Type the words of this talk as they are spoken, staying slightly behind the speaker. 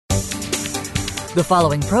The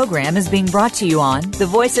following program is being brought to you on the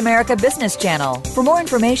Voice America Business Channel. For more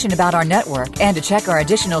information about our network and to check our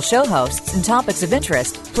additional show hosts and topics of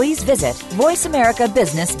interest, please visit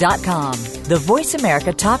voiceamericabusiness.com. The Voice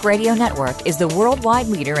America Talk Radio Network is the worldwide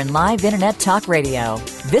leader in live Internet talk radio.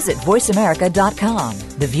 Visit voiceamerica.com.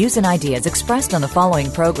 The views and ideas expressed on the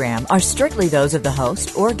following program are strictly those of the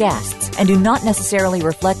host or guests and do not necessarily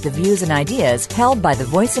reflect the views and ideas held by the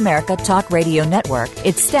Voice America Talk Radio Network,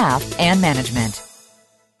 its staff, and management.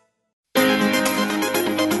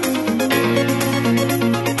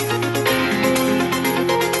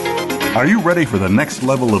 Are you ready for the next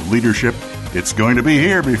level of leadership? It's going to be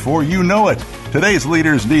here before you know it. Today's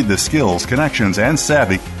leaders need the skills, connections, and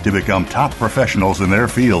savvy to become top professionals in their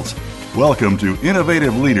fields. Welcome to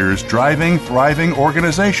Innovative Leaders Driving Thriving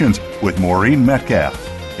Organizations with Maureen Metcalf.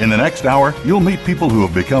 In the next hour, you'll meet people who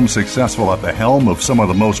have become successful at the helm of some of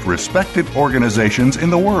the most respected organizations in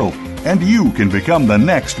the world, and you can become the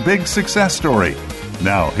next big success story.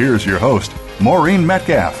 Now, here's your host, Maureen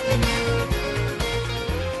Metcalf.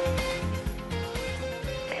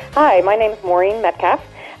 Hi, my name is Maureen Metcalf,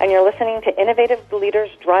 and you're listening to Innovative Leaders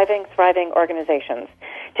Driving Thriving Organizations.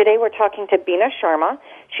 Today we're talking to Beena Sharma.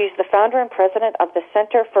 She's the founder and president of the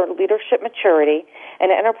Center for Leadership Maturity,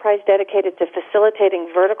 an enterprise dedicated to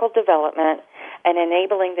facilitating vertical development and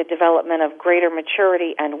enabling the development of greater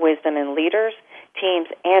maturity and wisdom in leaders, teams,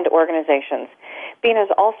 and organizations. Beena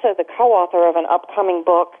is also the co-author of an upcoming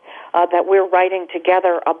book that we're writing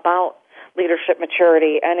together about leadership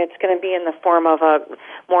maturity, and it's going to be in the form of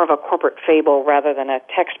more of a corporate fable rather than a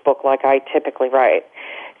textbook like I typically write.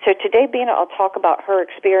 So today, Beena, I'll talk about her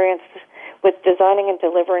experience with designing and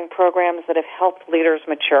delivering programs that have helped leaders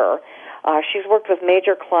mature. She's worked with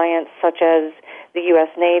major clients such as the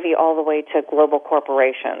U.S. Navy all the way to global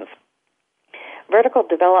corporations. Vertical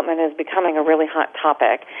development is becoming a really hot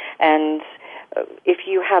topic, and if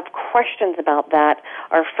you have questions about that,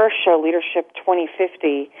 our first show, Leadership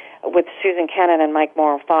 2050, with Susan Cannon and Mike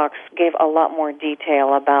Morrow-Fox, gave a lot more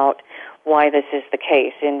detail about why this is the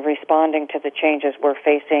case in responding to the changes we're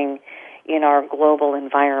facing in our global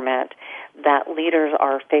environment, that leaders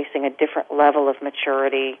are facing a different level of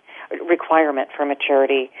maturity, requirement for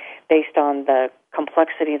maturity, based on the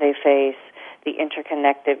complexity they face, the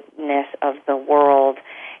interconnectedness of the world,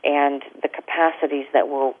 and the capacities that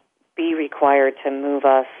will be required to move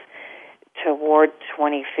us toward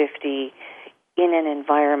 2050 in an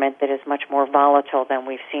environment that is much more volatile than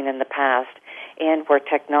we've seen in the past, and where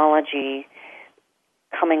technology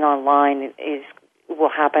coming online will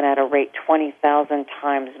happen at a rate 20,000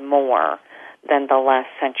 times more than the last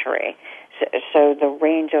century. So the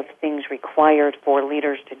range of things required for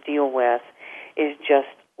leaders to deal with is just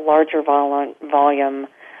larger volume,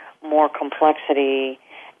 more complexity,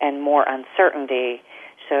 and more uncertainty.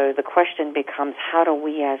 So the question becomes, how do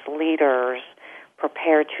we as leaders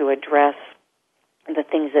prepare to address the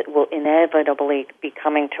things that will inevitably be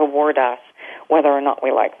coming toward us, whether or not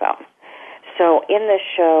we like them? So in this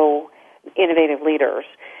show, Innovative Leaders,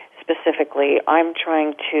 specifically, I'm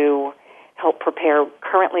trying to help prepare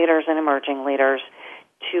current leaders and emerging leaders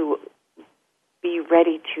to be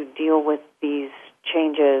ready to deal with these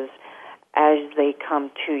changes as they come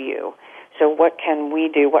to you. So what can we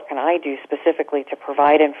do, what can I do specifically to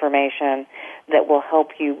provide information that will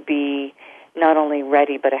help you be not only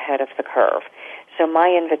ready but ahead of the curve? So my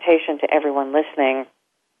invitation to everyone listening,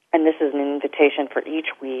 and this is an invitation for each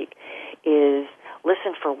week, is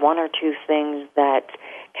listen for one or two things that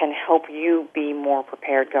can help you be more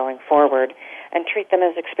prepared going forward and treat them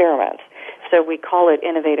as experiments. So we call it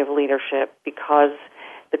innovative leadership because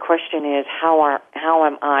the question is, how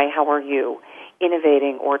am I, how are you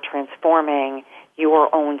innovating or transforming your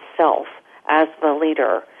own self as the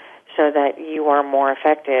leader so that you are more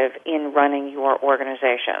effective in running your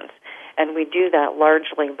organizations? And we do that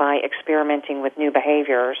largely by experimenting with new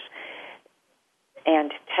behaviors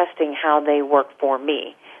and testing how they work for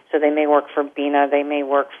me. So they may work for Beena, they may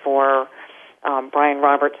work for Brian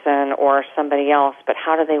Robertson or somebody else, but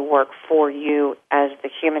how do they work for you as the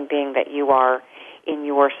human being that you are in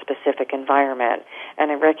your specific environment?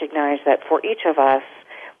 And I recognize that for each of us,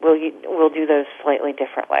 we'll do those slightly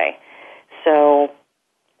differently. So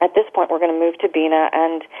at this point, we're going to move to Beena.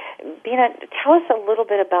 And Beena, tell us a little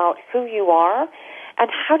bit about who you are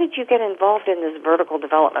and how did you get involved in this vertical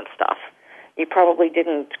development stuff? You probably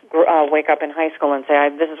didn't wake up in high school and say,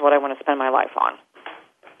 this is what I want to spend my life on.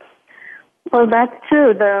 Well, that's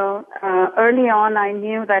true, though. Early on, I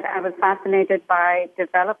knew that I was fascinated by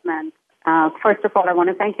development. First of all, I want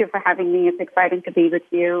to thank you for having me. It's exciting to be with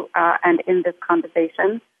you and in this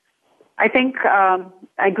conversation. I think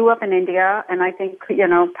I grew up in India, and I think,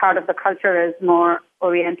 part of the culture is more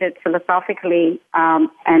oriented philosophically.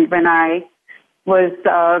 And when I was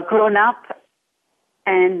grown up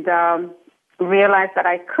and realized that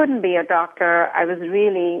I couldn't be a doctor, I was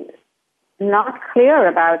really not clear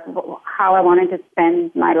about how I wanted to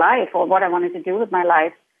spend my life or what I wanted to do with my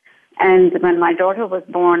life. And when my daughter was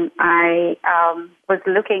born, I was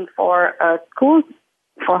looking for a school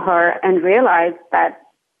for her and realized that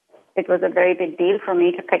it was a very big deal for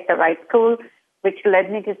me to pick the right school, which led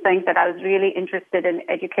me to think that I was really interested in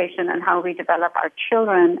education and how we develop our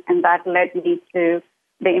children, and that led me to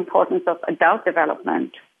the importance of adult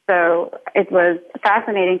development. So it was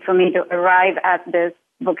fascinating for me to arrive at this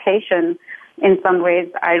vocation. In some ways,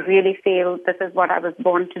 I really feel this is what I was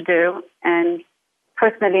born to do, and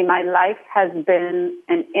personally, my life has been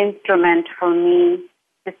an instrument for me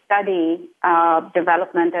to study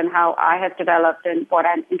development and how I have developed and what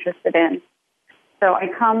I'm interested in. So I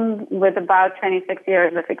come with about 26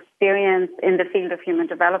 years of experience in the field of human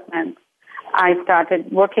development. I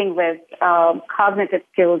started working with cognitive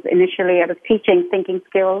skills. Initially, I was teaching thinking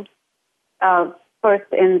skills, first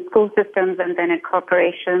in school systems and then in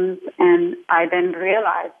corporations. And I then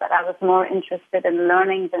realized that I was more interested in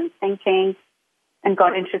learning than thinking, and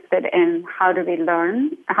got interested in how do we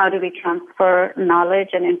learn, how do we transfer knowledge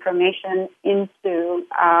and information into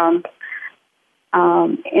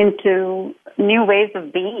new ways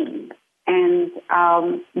of being. And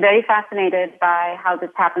very fascinated by how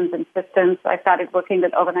this happens in systems. So I started working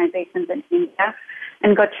with organizations in India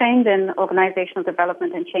and got trained in organizational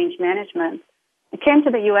development and change management. I came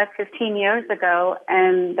to the U.S. 15 years ago,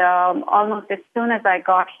 and almost as soon as I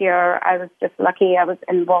got here, I was just lucky. I was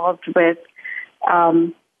involved with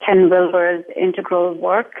Ken Wilber's integral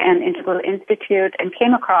work and Integral Institute, and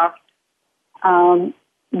came across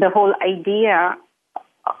the whole idea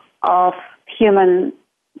of human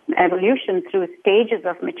evolution through stages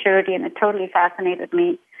of maturity, and it totally fascinated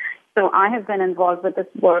me. So I have been involved with this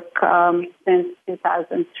work since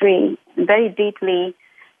 2003, very deeply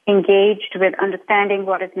engaged with understanding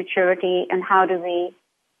what is maturity and how do we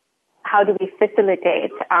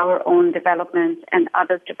facilitate our own development and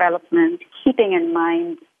others' development, keeping in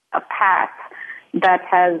mind a path that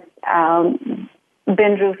has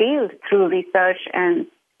been revealed through research and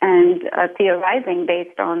theorizing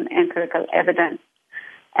based on empirical evidence.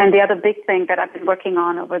 And the other big thing that I've been working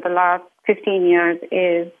on over the last 15 years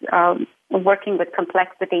is working with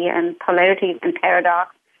complexity and polarities and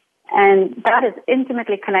paradox. And that is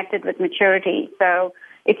intimately connected with maturity. So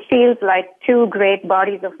it feels like two great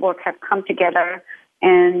bodies of work have come together,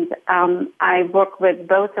 and I work with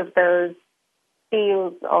both of those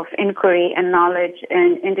fields of inquiry and knowledge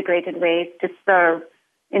in integrated ways to serve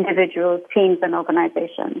individuals, teams, and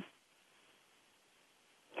organizations.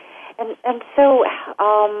 And so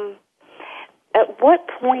at what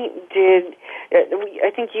point did,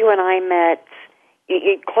 I think you and I met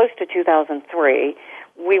close to 2003.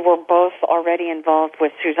 We were both already involved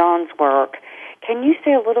with Suzanne's work. Can you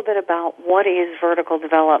say a little bit about what is vertical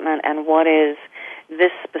development and what is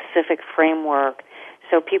this specific framework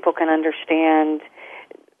so people can understand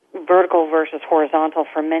vertical versus horizontal?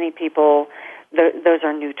 For many people, those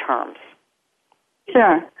are new terms.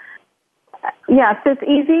 Sure. Yeah, so it's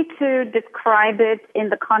easy to describe it in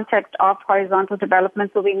the context of horizontal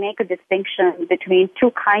development, so we make a distinction between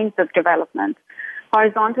two kinds of development.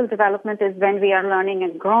 Horizontal development is when we are learning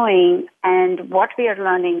and growing, and what we are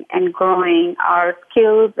learning and growing are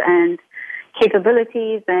skills and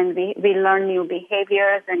capabilities, and we learn new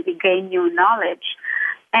behaviors and we gain new knowledge.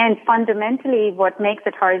 And fundamentally, what makes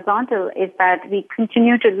it horizontal is that we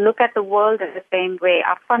continue to look at the world in the same way.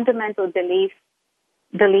 Our fundamental beliefs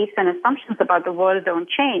and assumptions about the world don't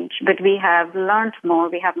change, but we have learned more,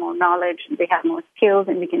 we have more knowledge, we have more skills,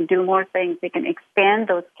 and we can do more things. We can expand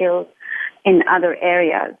those skills in other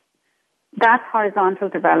areas. That's horizontal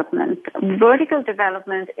development. Vertical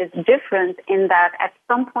development is different in that at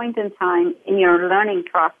some point in time in your learning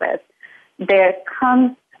process, there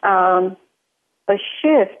comes a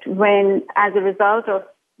shift when, as a result of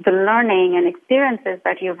the learning and experiences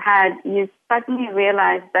that you've had, you suddenly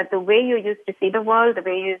realize that the way you used to see the world, the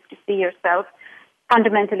way you used to see yourself,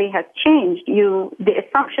 fundamentally has changed. The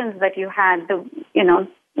assumptions that you had,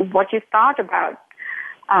 what you thought about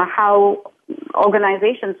how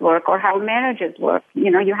organizations work or how marriages work,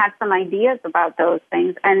 you had some ideas about those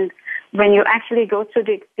things. And when you actually go through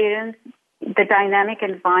the experience, the dynamic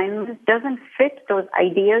environment doesn't fit those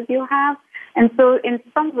ideas you have. And so in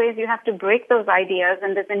some ways you have to break those ideas,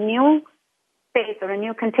 and there's a new space or a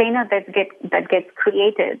new container that gets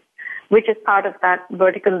created, which is part of that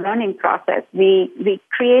vertical learning process. We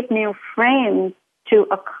create new frames to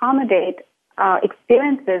accommodate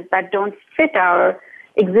experiences that don't fit our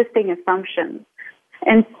existing assumptions.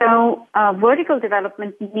 And so vertical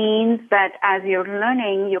development means that as you're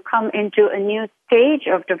learning, you come into a new stage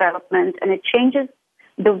of development, and it changes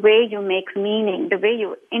the way you make meaning, the way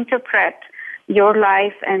you interpret your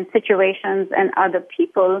life and situations and other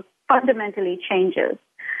people fundamentally changes.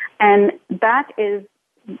 And that is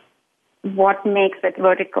what makes it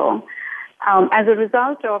vertical. As a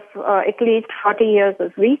result of at least 40 years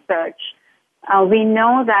of research, we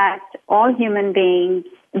know that all human beings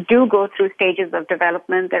do go through stages of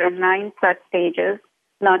development. There are 9 such stages.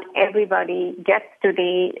 Not everybody gets to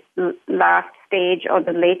the last stage or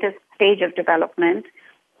the latest stage of development,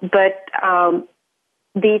 but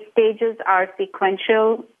these stages are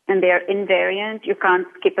sequential and they are invariant. You can't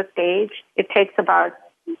skip a stage. It takes about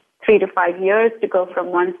 3 to 5 years to go from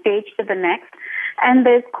one stage to the next. And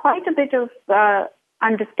there's quite a bit of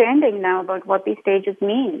understanding now about what these stages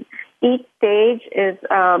mean. Each stage is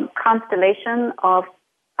a constellation of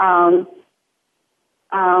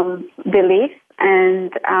beliefs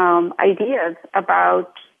and ideas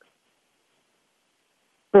about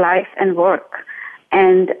life and work.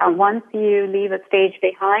 And once you leave a stage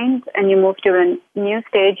behind and you move to a new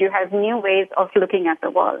stage, you have new ways of looking at the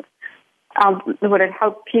world. Would it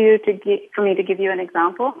help you for me to give you an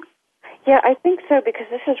example? Yeah, I think so, because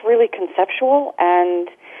this is really conceptual, and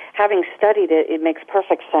having studied it, it makes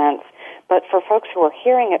perfect sense. But for folks who are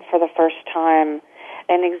hearing it for the first time,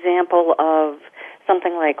 an example of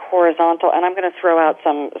something like horizontal, and I'm going to throw out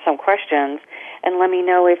some questions, and let me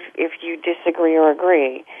know if you disagree or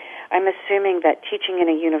agree. I'm assuming that teaching in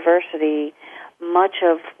a university, much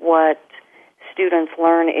of what students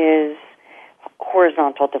learn is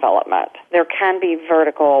horizontal development. There can be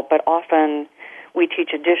vertical, but often we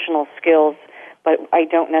teach additional skills, but I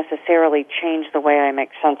don't necessarily change the way I make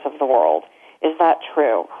sense of the world. Is that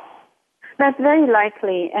true? That's very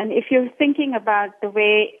likely. And if you're thinking about the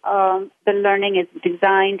way the learning is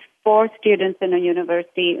designed for students in a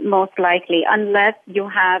university, most likely, unless you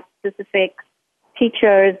have specific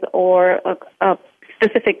teachers or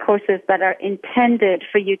specific courses that are intended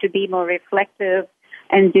for you to be more reflective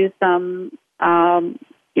and do some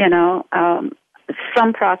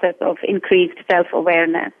process of increased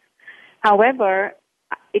self-awareness. However,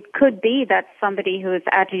 it could be that somebody who is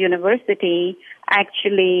at a university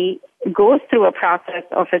actually goes through a process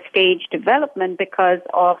of a stage development because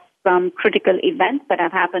of some critical events that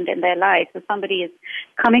have happened in their life. So somebody is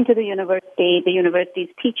coming to the university is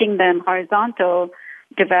teaching them horizontal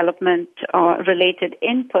development or related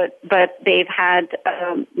input, but they've had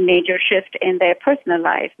a major shift in their personal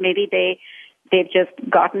life. Maybe they've just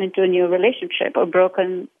gotten into a new relationship or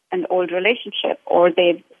broken an old relationship, or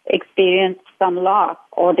they've experienced some loss,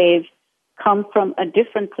 or they've come from a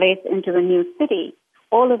different place into a new city.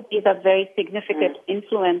 All of these are very significant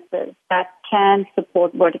influences that can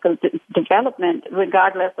support vertical development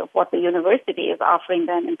regardless of what the university is offering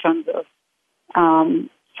them in terms of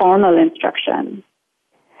formal instruction.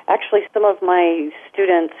 Actually, some of my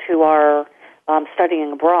students who are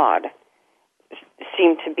studying abroad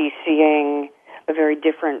seem to be seeing a very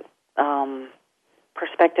different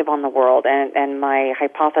perspective on the world, and my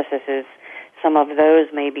hypothesis is some of those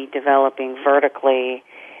may be developing vertically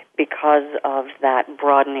because of that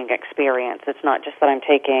broadening experience. It's not just that I'm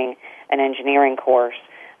taking an engineering course.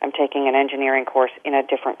 I'm taking an engineering course in a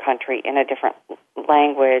different country, in a different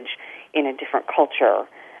language, in a different culture,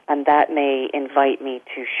 and that may invite me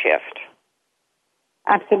to shift.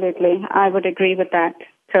 Absolutely. I would agree with that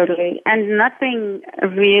totally. And nothing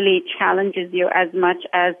really challenges you as much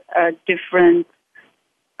as a different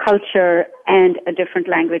culture and a different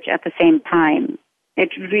language at the same time. It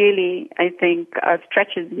really, I think,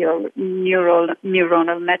 stretches your neuronal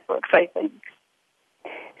networks, I think.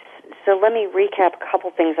 So let me recap a couple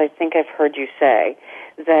things I think I've heard you say.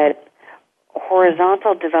 That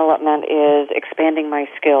horizontal development is expanding my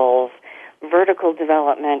skills. Vertical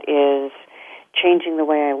development is changing the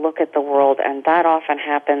way I look at the world, and that often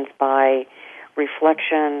happens by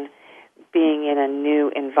reflection, being in a new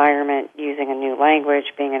environment, using a new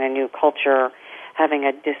language, being in a new culture, having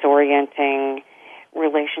a disorienting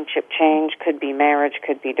relationship change. Could be marriage,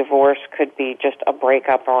 could be divorce, could be just a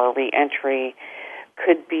breakup or a re-entry,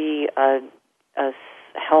 could be a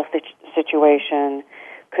health situation,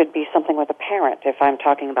 could be something with a parent if I'm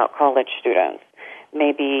talking about college students,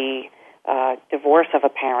 maybe divorce of a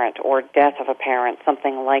parent or death of a parent,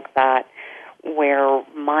 something like that, where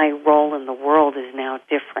my role in the world is now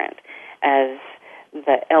different as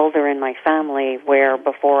the elder in my family where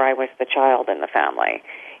before I was the child in the family.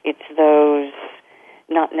 It's those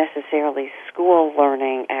not necessarily school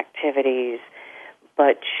learning activities,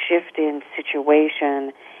 but shift in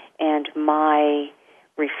situation and my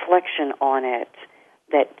reflection on it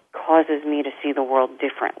that causes me to see the world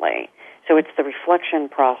differently. So it's the reflection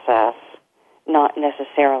process, not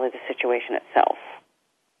necessarily the situation itself.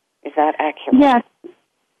 Is that accurate? Yes.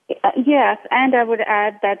 Yes, and I would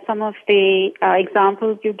add that some of the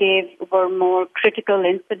examples you gave were more critical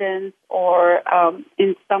incidents or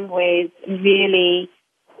in some ways really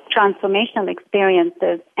transformational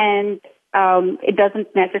experiences. And it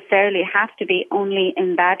doesn't necessarily have to be only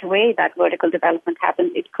in that way that vertical development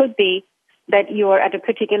happens. It could be that you are at a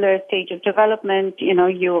particular stage of development,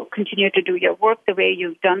 you continue to do your work the way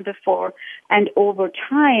you've done before, and over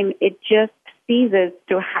time it just ceases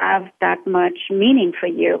to have that much meaning for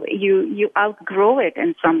you. You outgrow it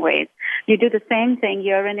in some ways. You do the same thing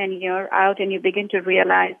year in and year out, and you begin to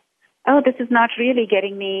realize, oh, this is not really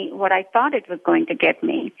getting me what I thought it was going to get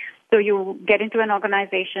me. So you get into an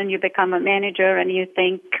organization, you become a manager, and you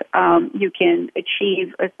think you can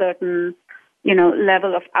achieve a certain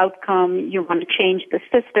level of outcome. You want to change the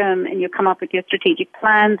system, and you come up with your strategic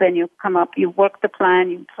plans, and you work the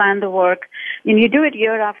plan, you plan the work, and you do it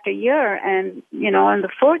year after year. And, in the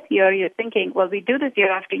fourth year, you're thinking, well, we do this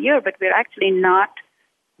year after year, but we're actually not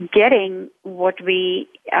getting what we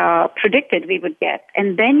predicted we would get.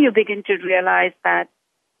 And then you begin to realize that,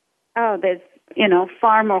 there's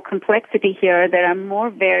far more complexity here. There are more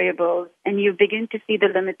variables, and you begin to see the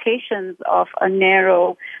limitations of a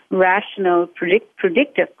narrow, rational,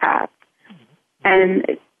 predictive path.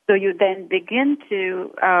 And so you then begin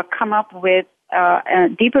to come up with a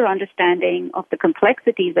deeper understanding of the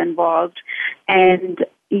complexities involved, and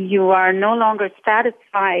you are no longer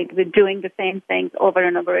satisfied with doing the same things over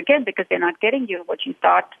and over again because they're not getting you what you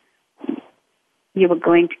thought you were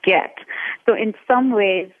going to get. So in some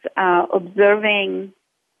ways, observing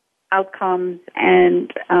outcomes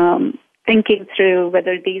and thinking through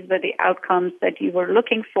whether these were the outcomes that you were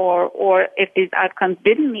looking for, or if these outcomes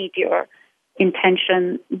didn't meet your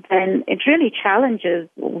intention, then it really challenges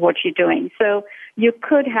what you're doing. So you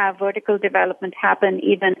could have vertical development happen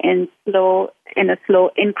even in a slow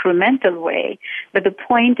incremental way. But the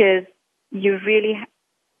point is,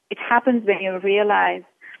 it happens when you realize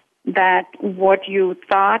that what you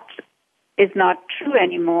thought is not true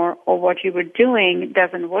anymore, or what you were doing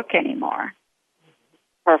doesn't work anymore.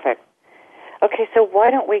 Perfect. Okay, so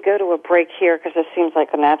why don't we go to a break here, because this seems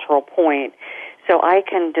like a natural point, so I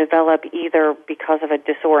can develop either because of a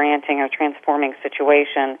disorienting or transforming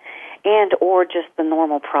situation and or just the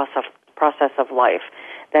normal process of life,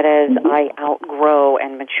 that as I outgrow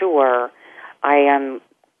and mature, I am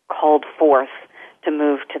called forth to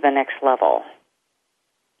move to the next level.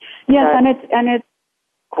 Yes, and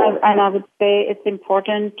I would say it's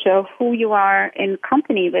important who you are in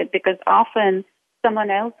company with, because often someone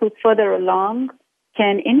else who's further along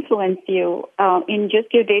can influence you in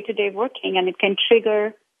just your day-to-day working, and it can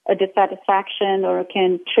trigger a dissatisfaction or it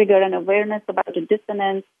can trigger an awareness about a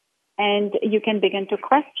dissonance, and you can begin to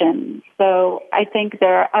question. So I think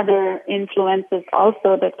there are other influences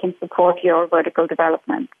also that can support your vertical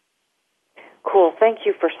development. Cool. Thank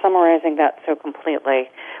you for summarizing that so completely.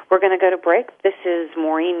 We're going to go to break. This is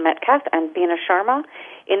Maureen Metcalf and Beena Sharma,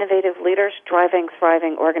 Innovative Leaders Driving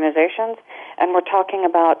Thriving Organizations, and we're talking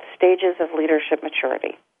about stages of leadership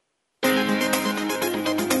maturity.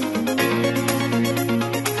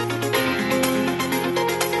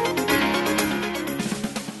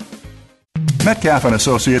 Metcalf &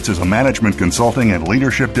 Associates is a management consulting and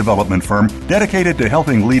leadership development firm dedicated to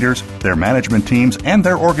helping leaders, their management teams, and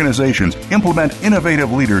their organizations implement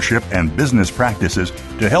innovative leadership and business practices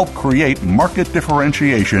to help create market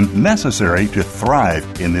differentiation necessary to thrive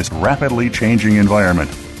in this rapidly changing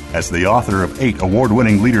environment. As the author of 8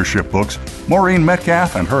 award-winning leadership books, Maureen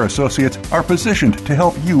Metcalf and her associates are positioned to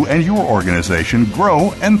help you and your organization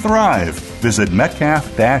grow and thrive. Visit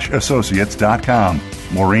metcalf-associates.com.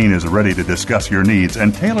 Maureen is ready to discuss your needs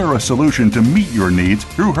and tailor a solution to meet your needs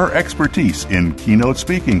through her expertise in keynote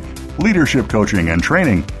speaking, leadership coaching and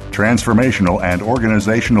training, transformational and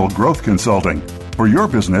organizational growth consulting. For your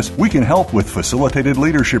business, we can help with facilitated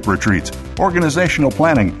leadership retreats, organizational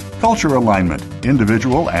planning, culture alignment,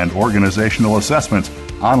 individual and organizational assessments,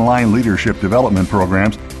 online leadership development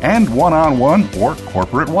programs, and one-on-one or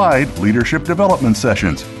corporate-wide leadership development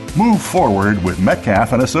sessions. Move forward with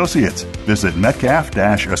Metcalf & Associates. Visit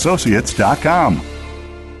metcalf-associates.com.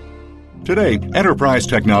 Today, enterprise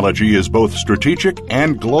technology is both strategic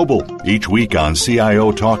and global. Each week on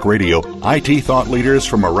CIO Talk Radio, IT thought leaders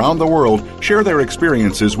from around the world share their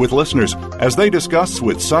experiences with listeners as they discuss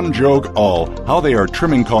with Sanjog Aul how they are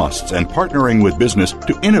trimming costs and partnering with business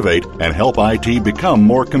to innovate and help IT become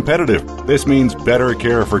more competitive. This means better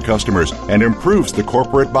care for customers and improves the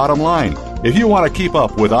corporate bottom line. If you want to keep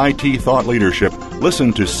up with IT thought leadership,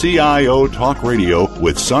 listen to CIO Talk Radio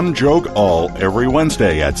with Sanjog Aul every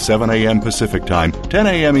Wednesday at 7 a.m. Pacific Time, 10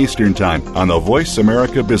 a.m. Eastern Time on the Voice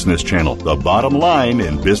America Business Channel, the bottom line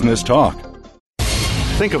in business talk.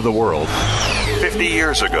 Think of the world 50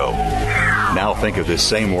 years ago. Now think of this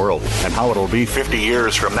same world and how it'll be 50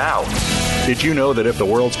 years from now. Did you know that if the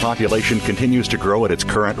world's population continues to grow at its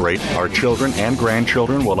current rate, our children and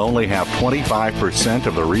grandchildren will only have 25%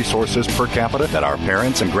 of the resources per capita that our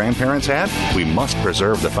parents and grandparents had? We must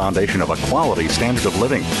preserve the foundation of a quality standard of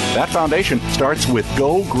living. That foundation starts with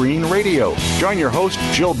Go Green Radio. Join your host,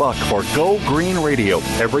 Jill Buck, for Go Green Radio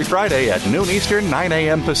every Friday at noon Eastern, 9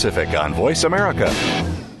 a.m. Pacific on Voice America.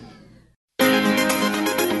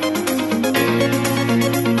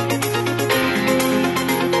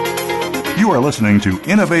 You are listening to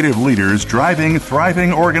Innovative Leaders Driving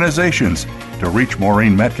Thriving Organizations. To reach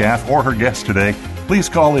Maureen Metcalf or her guest today, please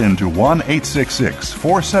call in to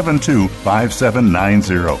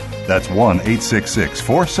 1-866-472-5790. That's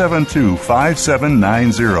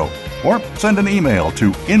 1-866-472-5790. Or send an email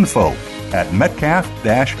to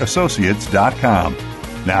info@metcalf-associates.com.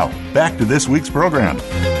 Now, back to this week's program.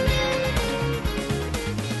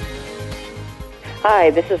 Hi,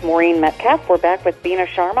 this is Maureen Metcalf. We're back with Beena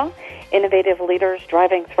Sharma, Innovative Leaders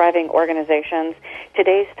Driving Thriving Organizations.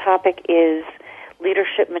 Today's topic is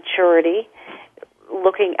leadership maturity,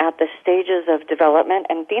 looking at the stages of development.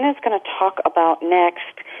 And Beena's going to talk about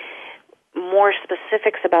next more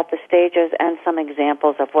specifics about the stages and some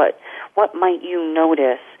examples of what might you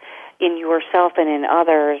notice in yourself and in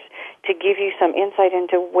others to give you some insight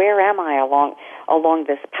into where am I along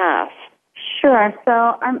this path. Sure.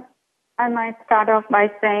 So I might start off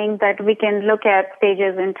by saying that we can look at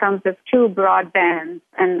stages in terms of two broad bands,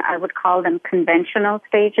 and I would call them conventional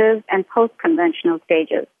stages and post-conventional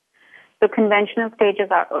stages. So conventional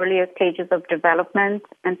stages are earlier stages of development,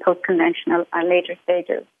 and post-conventional are later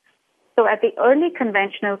stages. So at the early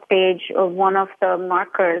conventional stage, one of the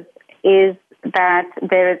markers is that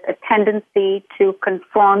there is a tendency to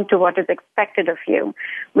conform to what is expected of you.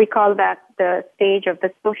 We call that the stage of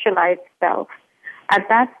the socialized self. At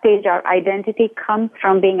that stage, our identity comes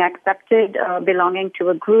from being accepted, belonging to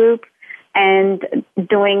a group, and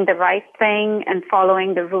doing the right thing and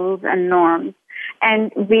following the rules and norms.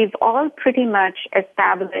 And we've all pretty much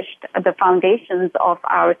established the foundations of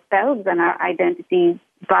ourselves and our identities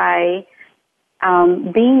by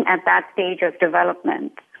being at that stage of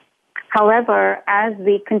development. However, as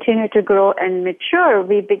we continue to grow and mature,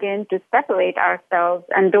 we begin to separate ourselves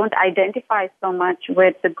and don't identify so much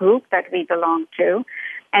with the group that we belong to.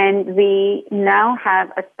 And we now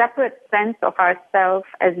have a separate sense of ourselves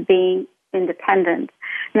as being independent.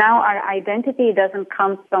 Now our identity doesn't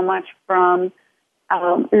come so much from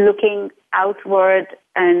looking outward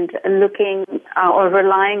and looking or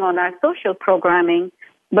relying on our social programming,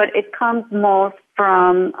 but it comes more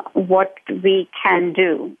from what we can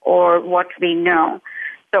do or what we know.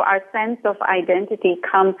 So our sense of identity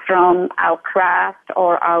comes from our craft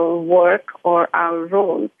or our work or our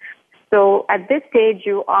roles. So at this stage,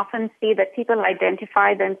 you often see that people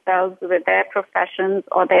identify themselves with their professions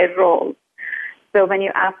or their roles. So when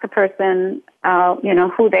you ask a person,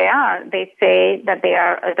 who they are, they say that they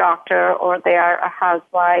are a doctor or they are a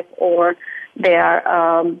housewife or they are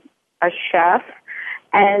a chef.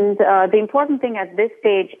 And the important thing at this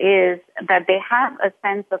stage is that they have a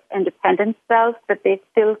sense of independent self, but they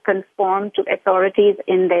still conform to authorities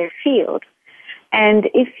in their field. And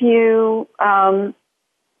if you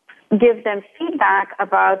give them feedback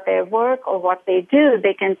about their work or what they do,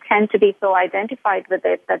 they can tend to be so identified with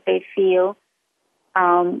it that they feel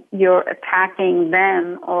you're attacking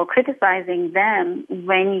them or criticizing them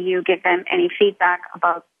when you give them any feedback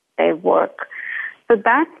about their work. So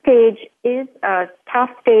that stage is a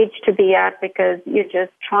tough stage to be at because you're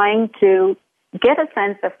just trying to get a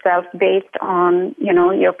sense of self based on,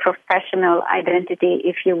 your professional identity,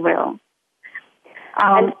 if you will.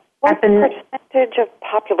 And what percentage of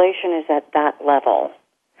population is at that level?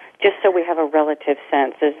 Just so we have a relative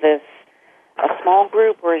sense. Is this a small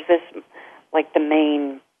group or is this like the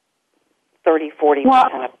main 30, 40% of the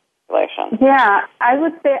population? Yeah, I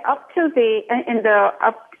would say up to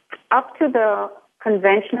the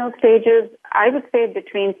conventional stages, I would say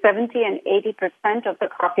between 70 and 80% of the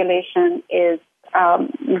population is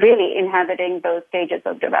really inhabiting those stages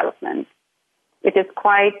of development, which is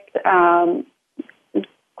quite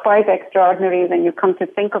extraordinary when you come to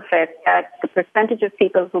think of it, that the percentage of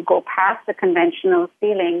people who go past the conventional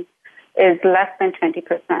ceiling is less than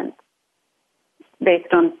 20%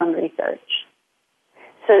 based on some research.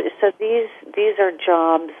 So these are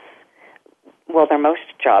jobs, well, they're most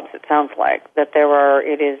jobs, it sounds like,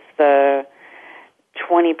 it is the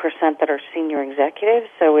 20% that are senior executives.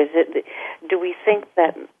 So do we think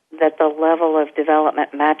that the level of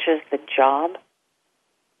development matches the job?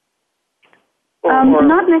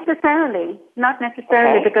 Not necessarily,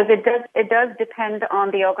 Okay. because it does depend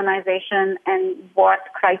on the organization and what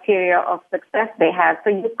criteria of success they have. So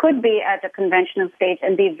you could be at a conventional stage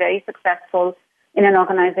and be very successful in an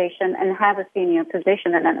organization and have a senior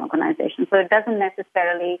position in an organization. So it doesn't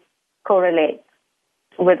necessarily correlate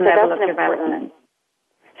with level of development.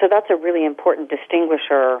 So that's a really important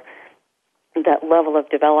distinguisher, that level of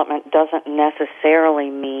development doesn't necessarily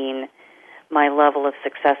mean my level of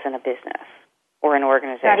success in a business or an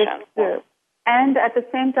organization. That is true. And at the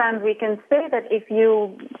same time, we can say that if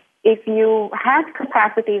you had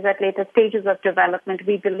capacities at later stages of development,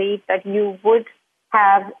 we believe that you would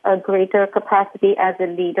have a greater capacity as a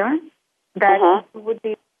leader, that you would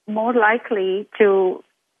be more likely to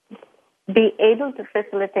be able to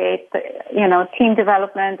facilitate, team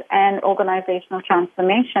development and organizational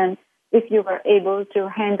transformation if you were able to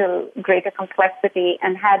handle greater complexity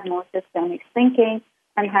and had more systemic thinking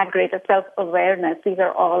and had greater self-awareness. These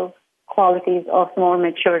are all qualities of more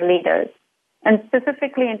mature leaders. And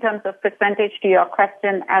specifically in terms of percentage to your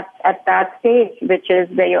question, at that stage, which is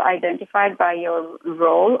where you're identified by your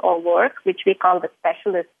role or work, which we call the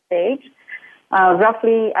specialist stage,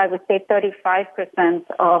 roughly, I would say 35%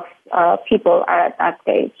 of people are at that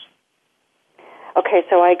stage. Okay,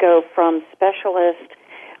 so I go from specialist,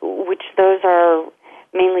 which those are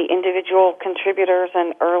mainly individual contributors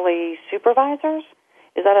and early supervisors.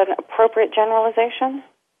 Is that an appropriate generalization?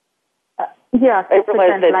 Yes, it's a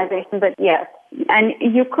generalization, but yes. And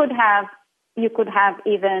you could have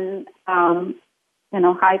even,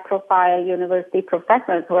 high-profile university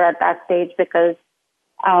professors who are at that stage, because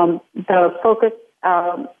the focus,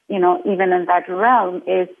 even in that realm,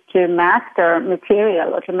 is to master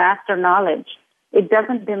material or to master knowledge. It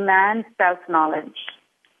doesn't demand self-knowledge.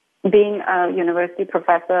 Being a university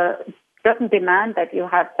professor doesn't demand that you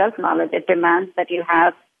have self-knowledge. It demands that you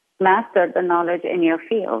have mastered the knowledge in your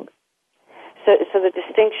field. So the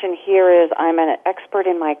distinction here is I'm an expert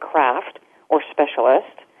in my craft or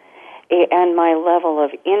specialist, and my level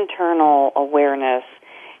of internal awareness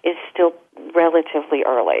is still relatively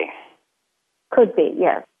early. Could be,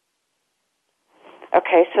 yes.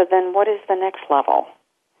 Okay, so then what is the next level?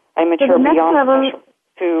 I mature so the next beyond level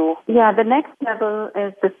to... Yeah, the next level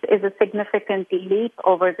is a significant leap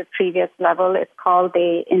over the previous level. It's called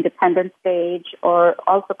the independent stage, or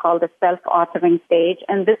also called the self-authoring stage.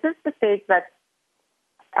 And this is the stage that's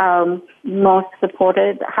most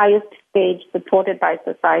supported, highest stage supported by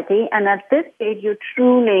society. And at this stage, you're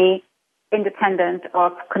truly independent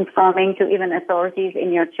of conforming to even authorities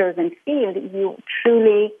in your chosen field. You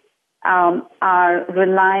truly are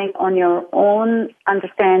relying on your own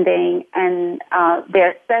understanding and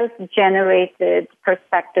their self-generated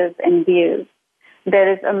perspectives and views.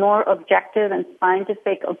 There is a more objective and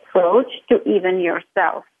scientific approach to even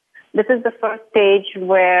yourself. This is the first stage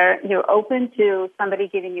where you're open to somebody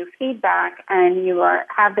giving you feedback, and you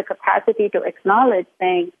have the capacity to acknowledge,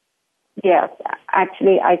 saying, yes,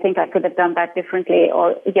 actually, I think I could have done that differently,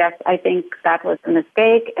 or yes, I think that was a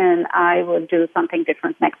mistake and I will do something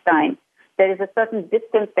different next time. There is a certain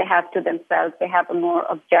distance they have to themselves. They have a more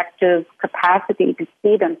objective capacity to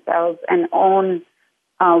see themselves and own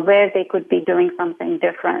where they could be doing something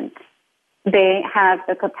different. They have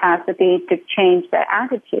the capacity to change their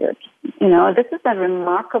attitude. This is a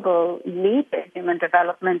remarkable leap in human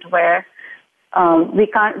development where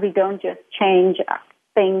we don't just change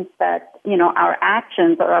things that, our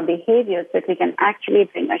actions or our behaviors, but we can actually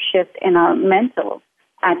bring a shift in our mental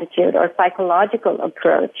attitude or psychological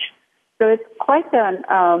approach. So it's quite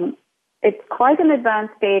an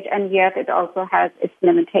advanced stage, and yet it also has its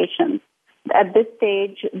limitations. At this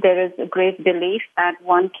stage, there is a great belief that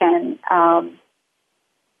one can,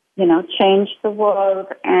 change the world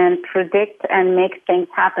and predict and make things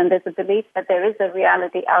happen. There's a belief that there is a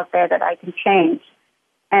reality out there that I can change.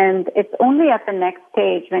 And it's only at the next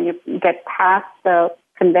stage, when you get past the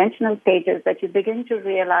conventional stages, that you begin to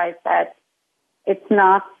realize that it's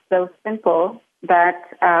not so simple, that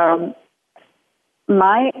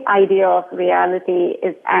my idea of reality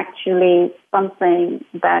is actually something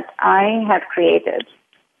that I have created.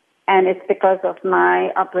 And it's because of my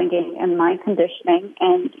upbringing and my conditioning.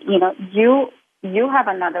 And, you have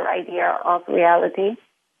another idea of reality,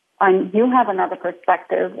 and you have another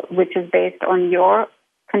perspective, which is based on your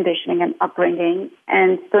conditioning and upbringing.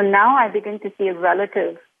 And so now I begin to see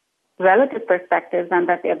relative perspectives, and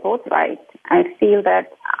that they're both right. I feel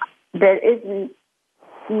that there is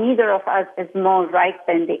neither of us is more right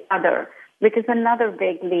than the other, which is another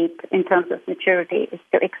big leap in terms of maturity, is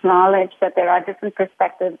to acknowledge that there are different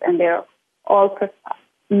perspectives, and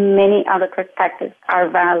many other perspectives are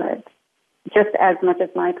valid, just as much as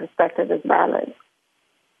my perspective is valid.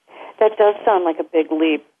 That does sound like a big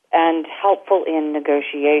leap and helpful in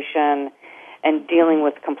negotiation and dealing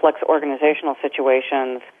with complex organizational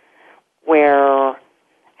situations where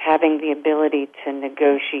having the ability to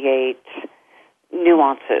negotiate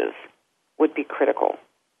nuances would be critical.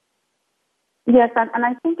 Yes, and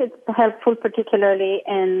I think it's helpful particularly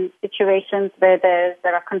in situations where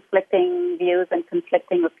there are conflicting views and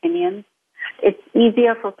conflicting opinions. It's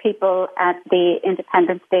easier for people at the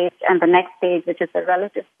independent stage and the next stage, which is the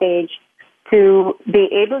relative stage, to be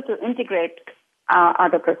able to integrate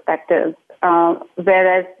other perspectives,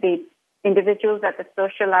 whereas the individuals at the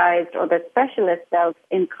socialized or the specialist self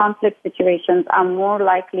in conflict situations are more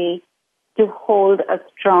likely to hold a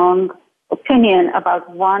strong opinion about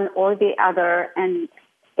one or the other, and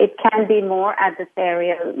it can be more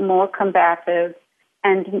adversarial, more combative,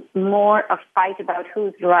 and more a fight about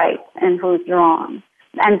who's right and who's wrong.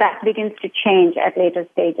 And that begins to change at later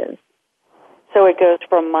stages. So it goes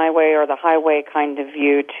from my way or the highway kind of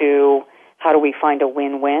view to how do we find a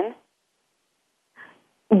win-win?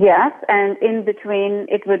 Yes, and in between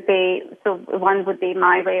it would be, so one would be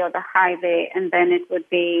my way or the highway, and then it would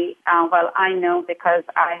be, I know because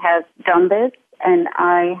I have done this, and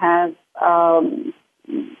I have,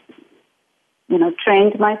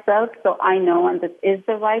 trained myself, so I know, and this is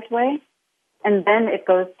the right way. And then it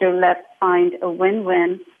goes to let's find a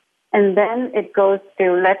win-win, and then it goes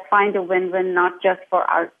to let's find a win-win not just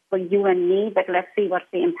for you and me, but let's see what's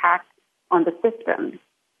the impact on the system.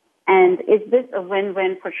 And is this a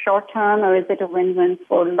win-win for short-term, or is it a win-win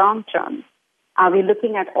for long-term? Are we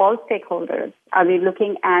looking at all stakeholders? Are we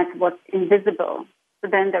looking at what's invisible? So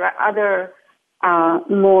then there are other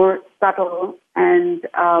more subtle and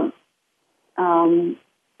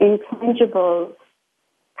intangible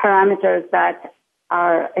parameters that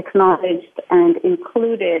are acknowledged and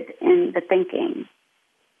included in the thinking.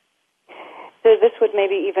 So this would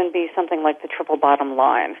maybe even be something like the triple bottom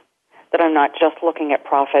line, that I'm not just looking at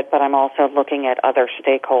profit, but I'm also looking at other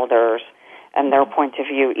stakeholders and their point of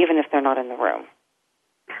view, even if they're not in the room.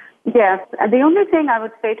 Yes. The only thing I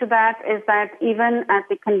would say to that is that even at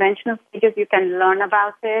the conventional stages, you can learn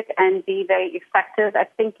about it and be very effective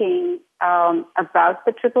at thinking about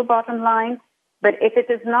the triple bottom line. But if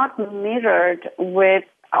it is not mirrored with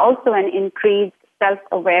also an increased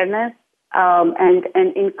self-awareness and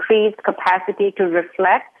an increased capacity to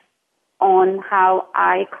reflect on how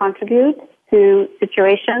I contribute to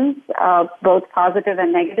situations, both positive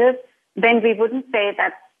and negative, then we wouldn't say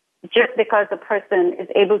that just because a person is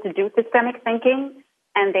able to do systemic thinking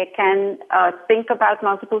and they can think about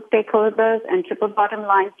multiple stakeholders and triple bottom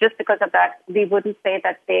lines, just because of that, we wouldn't say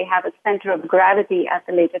that they have a center of gravity at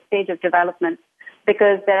the later stage of development,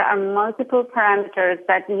 because there are multiple parameters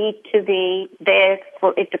that need to be there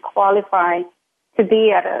for it to qualify to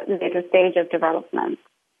be at a later stage of development.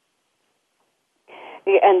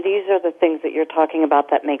 And these are the things that you're talking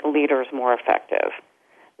about that make leaders more effective,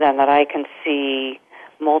 then that I can see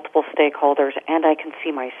multiple stakeholders and I can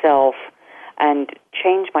see myself and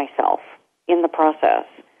change myself in the process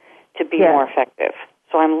to be more effective.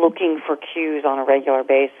 So I'm looking for cues on a regular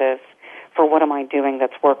basis for what am I doing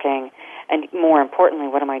that's working, and more importantly,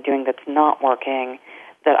 what am I doing that's not working,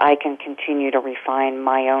 that I can continue to refine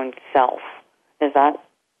my own self. Is that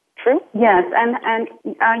true? Yes, and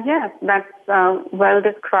yes, that's well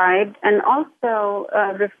described. And also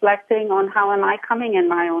reflecting on how am I coming in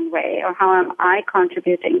my own way, or how am I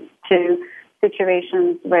contributing to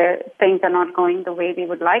situations where things are not going the way we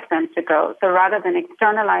would like them to go. So rather than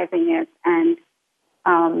externalizing it and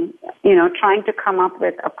trying to come up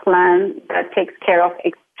with a plan that takes care of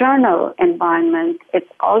external environment, it's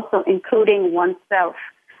also including oneself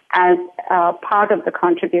as part of the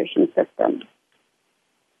contribution system.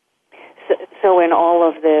 So in all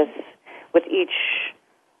of this, with each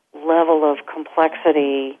level of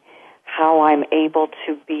complexity, how I'm able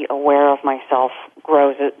to be aware of myself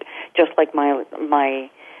grows. It just like my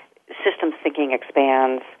systems thinking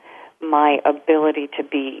expands, my ability to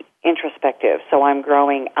be introspective. So I'm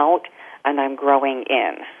growing out and I'm growing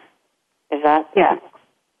in. Is that? Yes.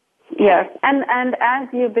 Yes, and as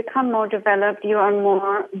you become more developed, you are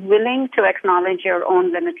more willing to acknowledge your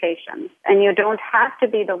own limitations, and you don't have to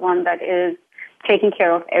be the one that is taking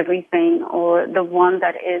care of everything or the one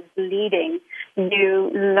that is leading. You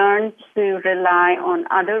learn to rely on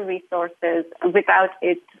other resources without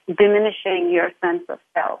it diminishing your sense of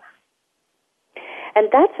self. And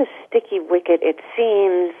that's a sticky wicket, it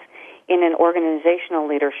seems, in an organizational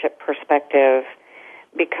leadership perspective,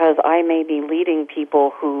 because I may be leading people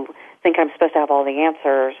who think I'm supposed to have all the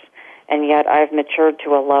answers, and yet I've matured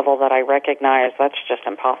to a level that I recognize that's just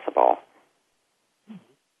impossible.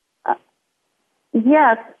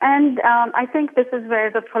 Yes, and I think this is where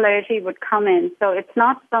the polarity would come in. So it's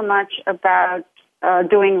not so much about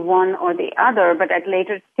doing one or the other, but at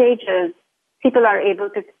later stages, people are able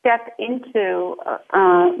to step into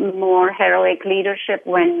more heroic leadership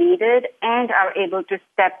when needed and are able to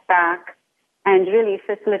step back and really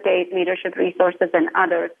facilitate leadership resources and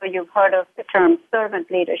others. So you've heard of the term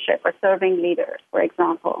servant leadership or serving leaders, for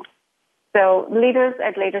example. So leaders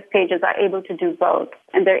at later stages are able to do both,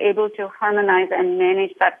 and they're able to harmonize and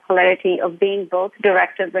manage that polarity of being both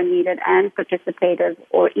directive when needed and participative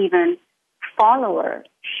or even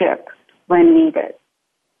followership when needed.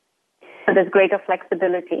 So there's greater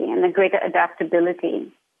flexibility and a greater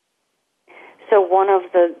adaptability. So one of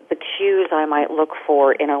the cues I might look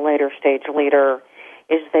for in a later stage leader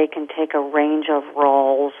is they can take a range of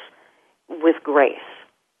roles with grace.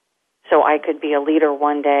 So I could be a leader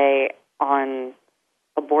one day on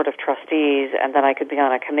a board of trustees, and then I could be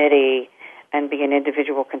on a committee and be an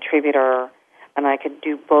individual contributor, and I could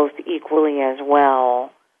do both equally as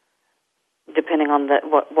well, depending on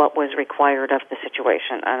what was required of the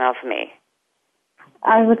situation and of me.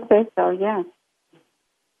 I would say so, yes.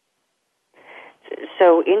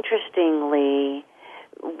 So interestingly,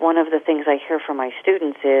 one of the things I hear from my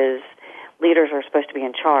students is leaders are supposed to be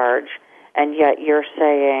in charge, and yet you're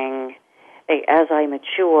saying, hey, as I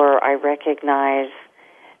mature, I recognize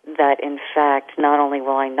that, in fact, not only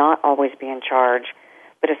will I not always be in charge,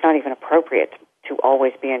 but it's not even appropriate to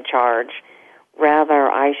always be in charge.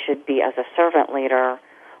 Rather, I should be, as a servant leader,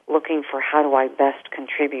 looking for how do I best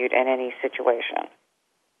contribute in any situation.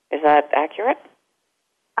 Is that accurate?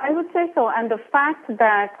 I would say so. And the fact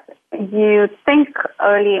that you think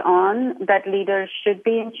early on that leaders should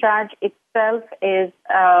be in charge itself is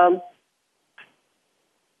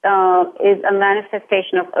a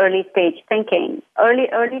manifestation of early stage thinking. Early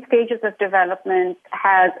stages of development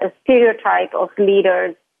has a stereotype of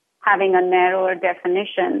leaders having a narrower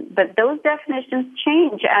definition, but those definitions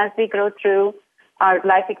change as we grow through our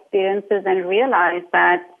life experiences and realize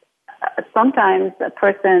that sometimes a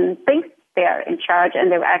person thinks they are in charge and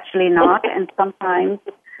they're actually not, and sometimes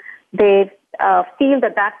they feel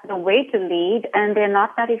that that's the way to lead and they're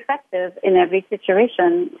not that effective in every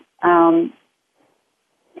situation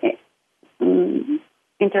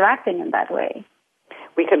interacting in that way.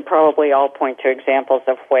 We can probably all point to examples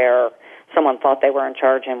of where someone thought they were in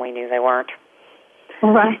charge and we knew they weren't.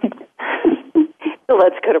 Right. So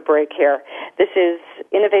let's go to break here. This is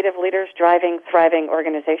Innovative Leaders Driving Thriving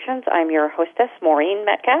Organizations. I'm your hostess, Maureen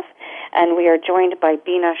Metcalf, and we are joined by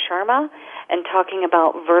Beena Sharma and talking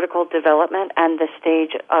about vertical development and the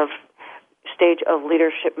stage of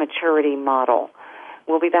leadership maturity model.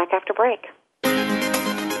 We'll be back after break.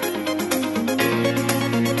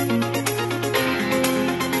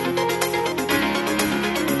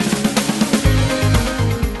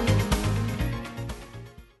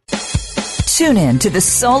 Tune in to The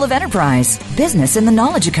Soul of Enterprise, Business in the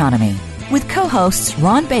Knowledge Economy, with co-hosts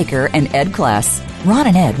Ron Baker and Ed Kless. Ron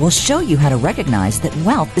and Ed will show you how to recognize that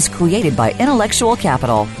wealth is created by intellectual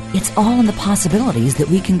capital. It's all in the possibilities that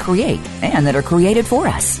we can create and that are created for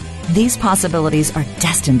us. These possibilities are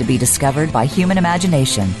destined to be discovered by human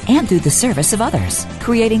imagination and through the service of others,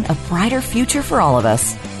 creating a brighter future for all of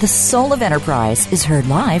us. The Soul of Enterprise is heard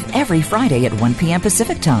live every Friday at 1 p.m.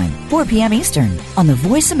 Pacific Time, 4 p.m. Eastern, on the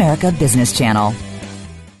Voice America Business Channel.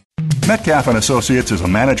 Metcalf & Associates is a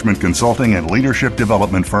management consulting and leadership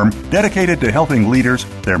development firm dedicated to helping leaders,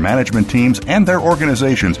 their management teams, and their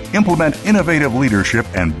organizations implement innovative leadership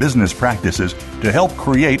and business practices to help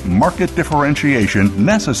create market differentiation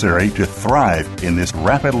necessary to thrive in this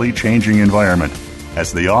rapidly changing environment.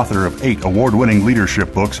 As the author of 8 award-winning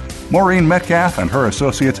leadership books, Maureen Metcalf and her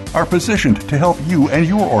associates are positioned to help you and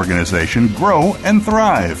your organization grow and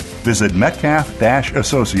thrive. Visit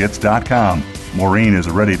metcalf-associates.com. Maureen is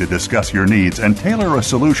ready to discuss your needs and tailor a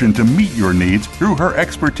solution to meet your needs through her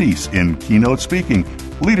expertise in keynote speaking,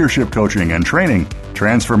 leadership coaching and training,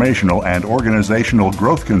 transformational and organizational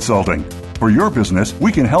growth consulting. For your business,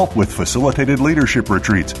 we can help with facilitated leadership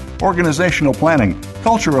retreats, organizational planning,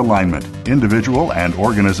 culture alignment, individual and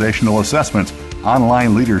organizational assessments,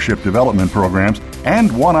 online leadership development programs,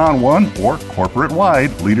 and one-on-one or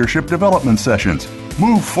corporate-wide leadership development sessions.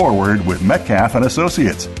 Move forward with Metcalf &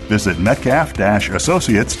 Associates. Visit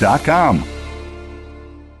metcalf-associates.com.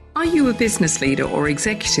 Are you a business leader or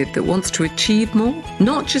executive that wants to achieve more?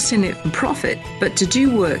 Not just in it for profit, but to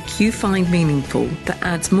do work you find meaningful that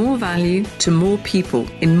adds more value to more people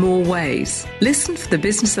in more ways. Listen for the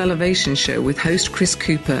Business Elevation Show with host Chris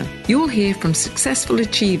Cooper. You'll hear from successful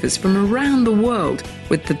achievers from around the world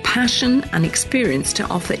with the passion and experience to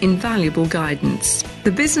offer invaluable guidance.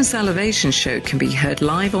 The Business Elevation Show can be heard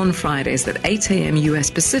live on Fridays at 8 a.m.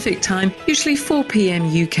 US Pacific Time, usually 4 p.m.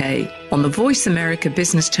 UK, on the Voice America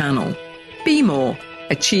Business Channel. Be more,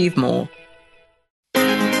 achieve more.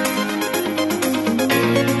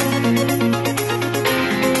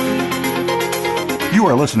 You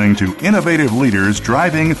are listening to Innovative Leaders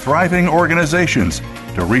Driving Thriving Organizations.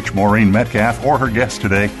 To reach Maureen Metcalf or her guest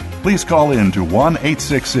today, please call in to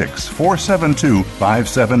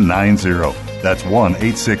 1-866-472-5790. That's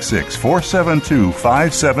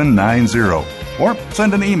 1-866-472-5790. Or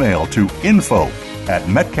send an email to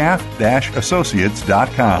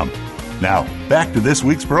info@metcalf-associates.com. Now, back to this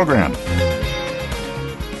week's program.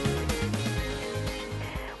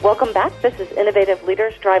 Welcome back. This is Innovative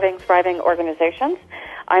Leaders Driving Thriving Organizations.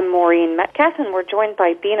 I'm Maureen Metcalf, and we're joined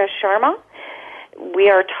by Beena Sharma.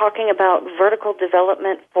 We are talking about vertical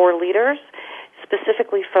development for leaders,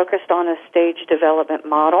 specifically focused on a stage development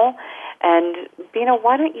model. And, Beena,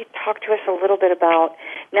 why don't you talk to us a little bit about,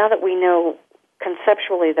 now that we know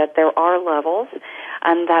conceptually that there are levels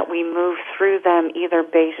and that we move through them either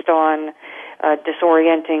based on a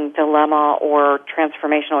disorienting dilemma or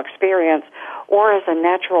transformational experience or as a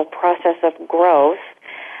natural process of growth.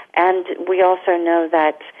 And we also know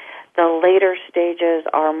that the later stages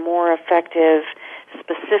are more effective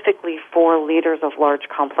specifically for leaders of large,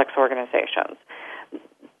 complex organizations.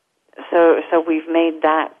 So we've made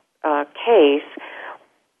that case.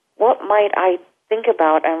 What might I think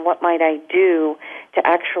about and what might I do to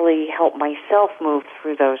actually help myself move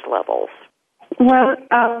through those levels? Well,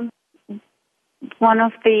 one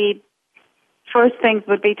of the first things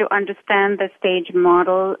would be to understand the stage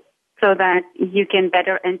model so that you can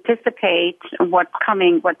better anticipate what's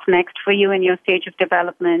coming, what's next for you in your stage of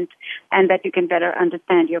development, and that you can better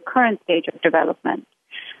understand your current stage of development.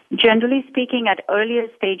 Generally speaking, at earlier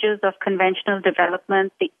stages of conventional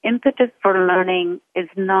development, the impetus for learning is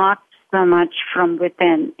not so much from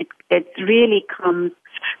within. It really comes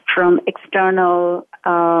from external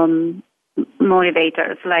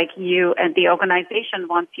motivators, like you and the organization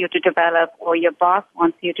wants you to develop, or your boss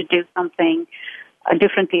wants you to do something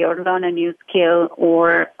differently or learn a new skill,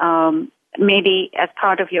 or maybe as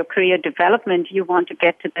part of your career development, you want to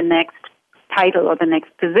get to the next title or the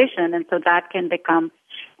next position, and so that can become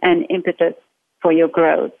an impetus for your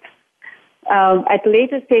growth. At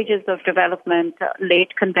later stages of development,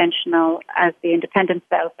 late conventional as the independent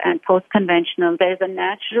self and post-conventional, there's a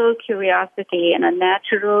natural curiosity and a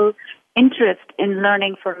natural interest in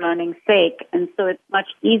learning for learning's sake. And so it's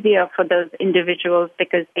much easier for those individuals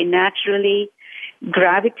because they naturally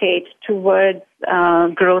gravitate towards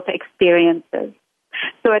growth experiences.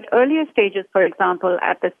 So at earlier stages, for example,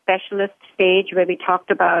 at the specialist stage where we talked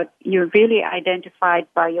about you're really identified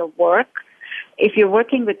by your work, if you're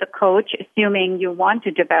working with a coach, assuming you want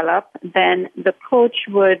to develop, then the coach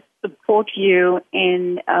would support you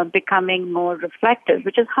in becoming more reflective,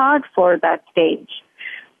 which is hard for that stage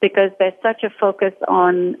because there's such a focus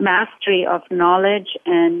on mastery of knowledge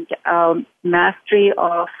and mastery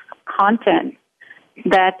of content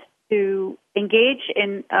that to engage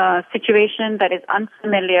in a situation that is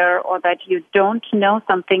unfamiliar or that you don't know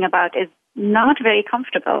something about is not very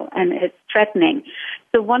comfortable and it's threatening.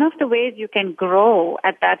 So one of the ways you can grow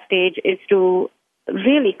at that stage is to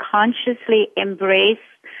really consciously embrace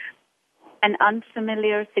an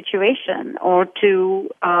unfamiliar situation or to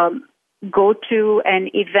go to an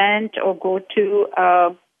event or go to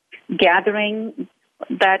a gathering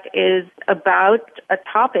that is about a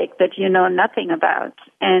topic that you know nothing about.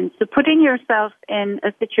 And so putting yourself in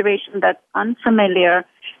a situation that's unfamiliar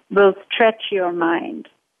will stretch your mind.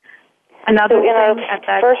 Another so in our at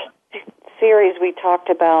that first series, we talked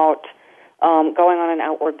about going on an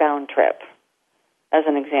outward bound trip, as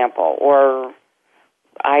an example. Or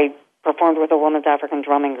I performed with a women's African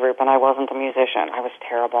drumming group, and I wasn't a musician. I was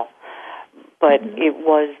terrible. But it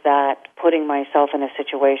was that putting myself in a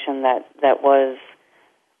situation that was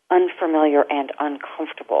unfamiliar and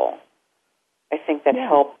uncomfortable, I think that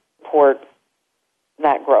helped support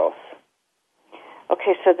that growth.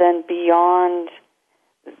 Okay, so then beyond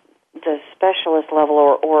the specialist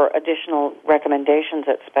level or additional recommendations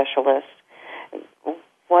at specialists,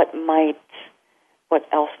 what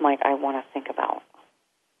else might I want to think about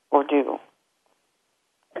or do?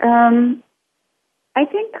 I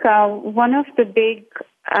think one of the big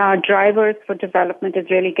drivers for development is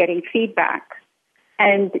really getting feedback.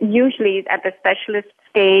 And usually at the specialist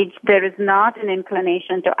stage, there is not an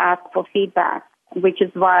inclination to ask for feedback, which is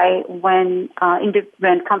why when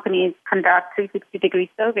companies conduct 360-degree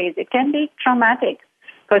surveys, it can be traumatic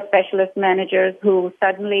for specialist managers who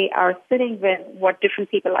suddenly are sitting with what different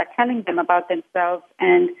people are telling them about themselves,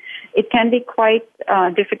 and it can be quite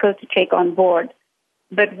difficult to take on board.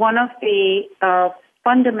 But one of the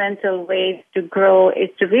fundamental ways to grow is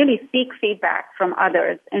to really seek feedback from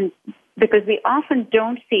others, and because we often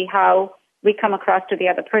don't see how we come across to the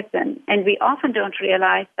other person, and we often don't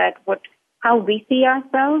realize that how we see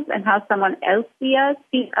ourselves and how someone else sees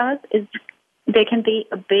us there can be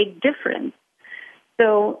a big difference.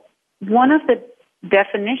 So one of the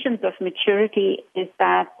definitions of maturity is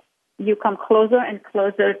that you come closer and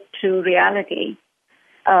closer to reality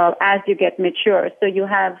as you get mature. So you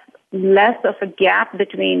have less of a gap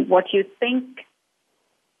between who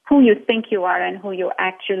you think you are and who you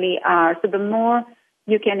actually are. So the more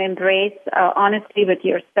you can embrace honesty with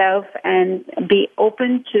yourself and be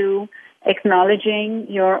open to acknowledging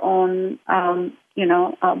your own,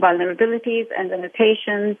 vulnerabilities and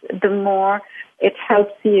limitations, the more it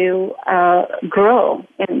helps you grow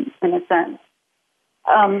in a sense.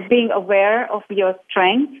 Being aware of your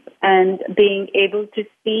strengths and being able to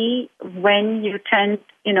see when you tend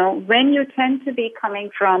to be coming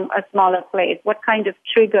from a smaller place, what kind of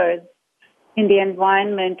triggers in the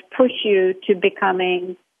environment push you to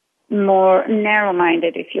becoming more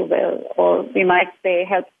narrow-minded, if you will, or we might say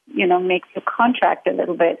makes you contract a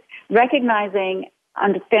little bit. Recognizing,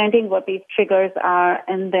 understanding what these triggers are,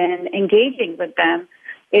 and then engaging with them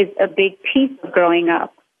is a big piece of growing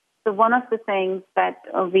up. So one of the things that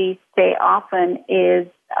we say often is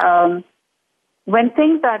when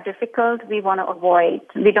things are difficult, we want to avoid.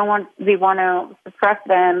 We want to suppress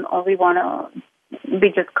them, or we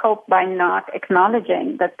just cope by not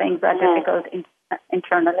acknowledging that things are difficult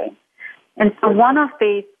internally. And so one of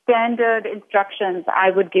the standard instructions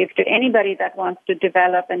I would give to anybody that wants to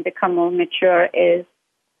develop and become more mature is,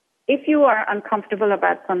 if you are uncomfortable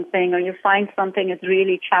about something or you find something is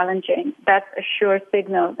really challenging, that's a sure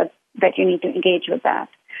signal that you need to engage with that.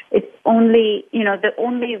 It's only, the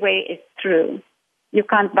only way is through. You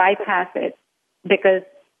can't bypass it, because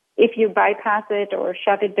if you bypass it or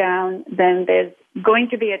shut it down, then there's going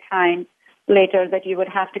to be a time later that you would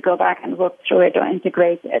have to go back and work through it or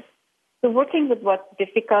integrate it. So working with what's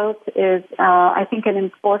difficult is, I think, an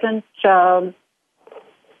important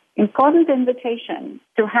invitation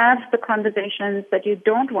to have the conversations that you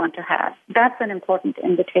don't want to have. That's an important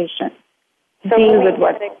invitation. So deal with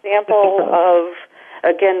what's an example difficult. Of,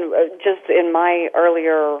 again, just in my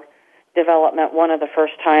earlier development, one of the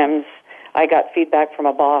first times I got feedback from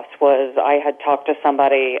a boss was I had talked to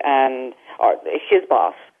somebody, and his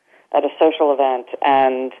boss, at a social event,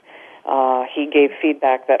 and he gave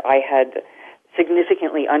feedback that I had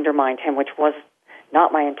significantly undermined him, which was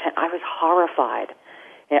not my intent. I was horrified.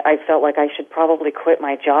 I felt like I should probably quit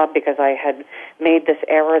my job because I had made this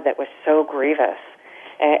error that was so grievous.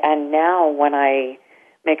 And now when I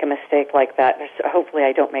make a mistake like that, hopefully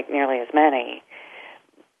I don't make nearly as many,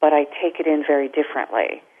 but I take it in very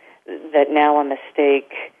differently. That now a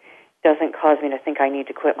mistake doesn't cause me to think I need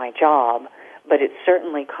to quit my job, but it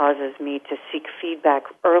certainly causes me to seek feedback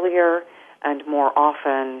earlier and more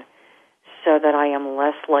often so that I am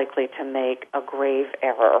less likely to make a grave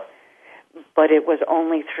error. But it was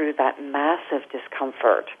only through that massive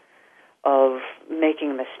discomfort of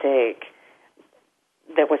making a mistake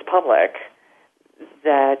that was public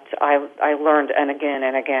that I learned, and again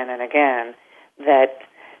and again and again, that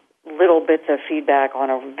little bits of feedback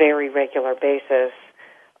on a very regular basis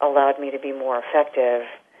allowed me to be more effective.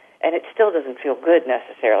 And it still doesn't feel good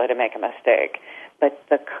necessarily to make a mistake, but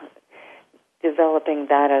developing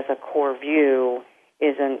that as a core view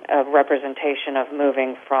is a representation of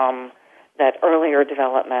moving from that earlier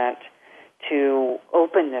development to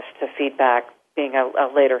openness to feedback being a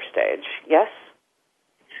later stage. Yes?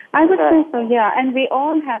 I would say so, yeah. And we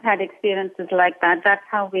all have had experiences like that. That's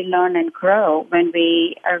how we learn and grow, when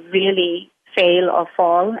we really fail or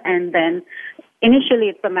fall. And then initially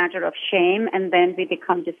it's a matter of shame, and then we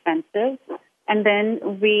become defensive. And then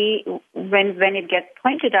when it gets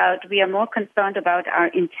pointed out, we are more concerned about our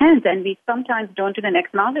intent, and we sometimes don't even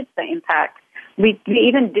acknowledge the impact we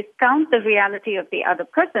even discount the reality of the other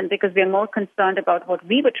person because we're more concerned about what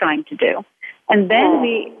we were trying to do. And then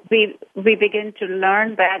we begin to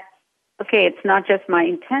learn that, okay, it's not just my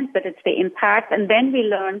intent, but it's the impact. And then we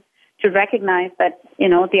learn to recognize that,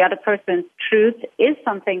 the other person's truth is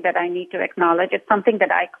something that I need to acknowledge. It's something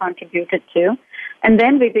that I contributed to. And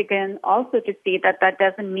then we begin also to see that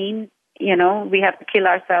doesn't mean, we have to kill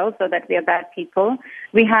ourselves or that we are bad people.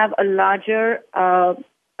 We have a larger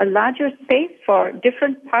space for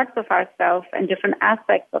different parts of ourselves and different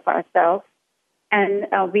aspects of ourselves. And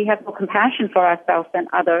we have more compassion for ourselves than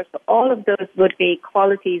others. All of those would be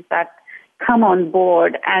qualities that come on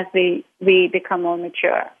board as we become more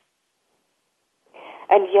mature.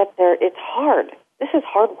 And yet it's hard. This is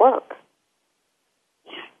hard work.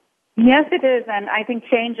 Yes, it is. And I think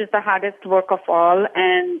change is the hardest work of all.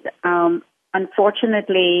 And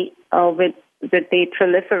unfortunately, with the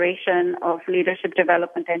proliferation of leadership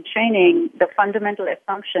development and training, the fundamental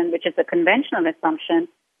assumption, which is a conventional assumption,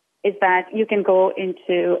 is that you can go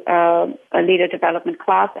into a leader development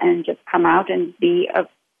class and just come out and be a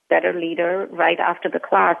better leader right after the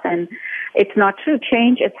class. And it's not true.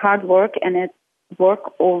 Change is hard work, and it's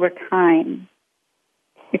work over time.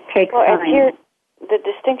 It takes time. And here, the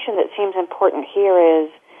distinction that seems important here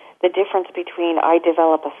is the difference between I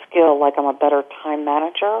develop a skill, like I'm a better time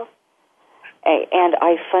manager, and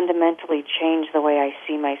I fundamentally change the way I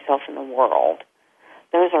see myself in the world.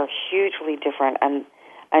 Those are hugely different. And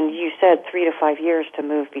you said 3 to 5 years to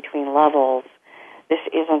move between levels. This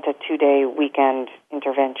isn't a 2-day weekend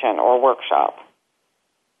intervention or workshop.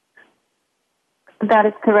 That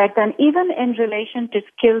is correct. And even in relation to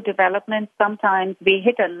skill development, sometimes we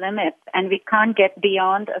hit a limit and we can't get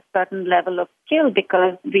beyond a certain level of skill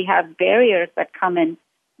because we have barriers that come in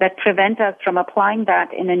that prevent us from applying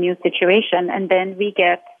that in a new situation. And then we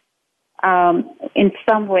get, in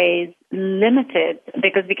some ways, limited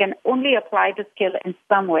because we can only apply the skill in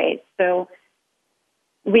some ways. So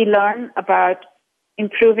we learn about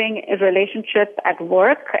improving relationships at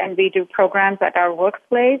work, and we do programs at our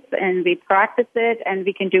workplace, and we practice it, and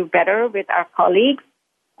we can do better with our colleagues.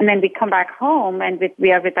 And then we come back home, and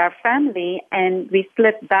we are with our family, and we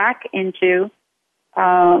slip back into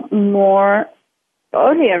more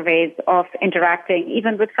earlier ways of interacting,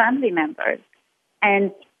 even with family members.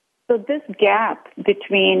 And so this gap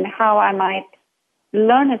between how I might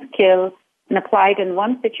learn a skill and apply it in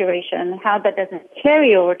one situation, how that doesn't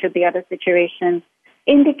carry over to the other situation,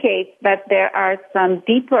 indicates that there are some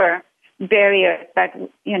deeper barriers that,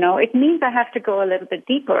 it means I have to go a little bit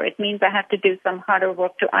deeper. It means I have to do some harder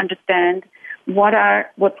work to understand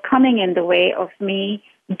what's coming in the way of me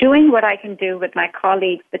doing what I can do with my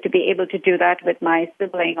colleagues, but to be able to do that with my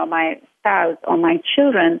sibling or my spouse or my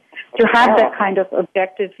children, to have that kind of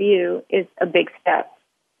objective view is a big step.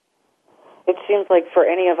 It seems like for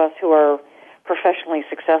any of us who are professionally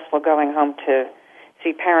successful, going home to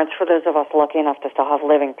see parents, for those of us lucky enough to still have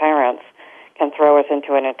living parents, can throw us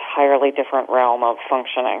into an entirely different realm of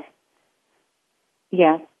functioning.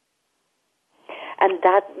 Yes. And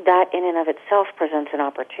that in and of itself presents an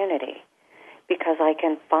opportunity, because I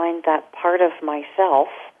can find that part of myself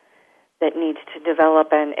that needs to develop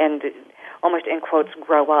and almost in quotes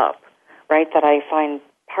grow up, right? That I find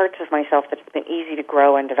parts of myself that it's been easy to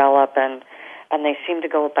grow and develop and they seem to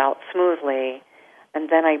go about smoothly. And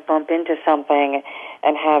then I bump into something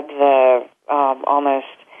and have the almost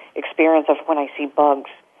experience of when I see bugs,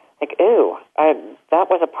 like, ooh, that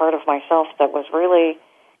was a part of myself that was really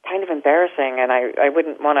kind of embarrassing, and I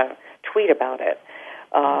wouldn't want to tweet about it.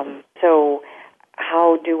 So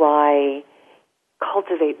how do I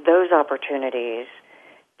cultivate those opportunities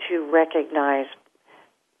to recognize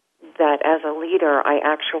that as a leader I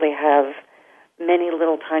actually have many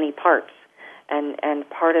little tiny parts? And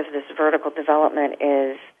part of this vertical development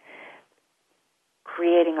is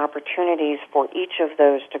creating opportunities for each of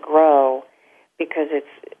those to grow, because it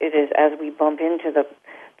is as we bump into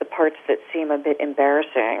the parts that seem a bit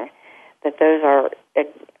embarrassing, that those are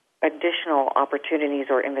additional opportunities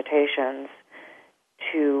or invitations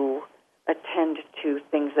to attend to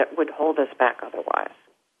things that would hold us back otherwise.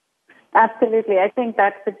 Absolutely. I think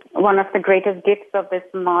that's one of the greatest gifts of this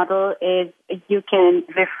model is you can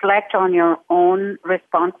reflect on your own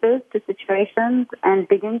responses to situations and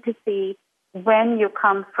begin to see when you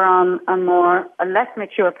come from a less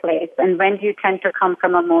mature place and when you tend to come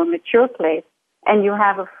from a more mature place. And you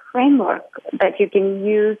have a framework that you can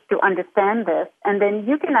use to understand this. And then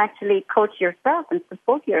you can actually coach yourself and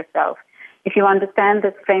support yourself. If you understand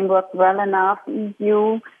this framework well enough,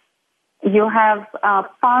 you have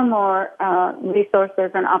far more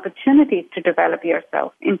resources and opportunities to develop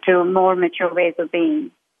yourself into more mature ways of being.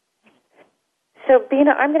 So,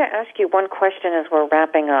 Beena, I'm going to ask you one question as we're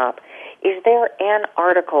wrapping up. Is there an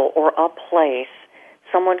article or a place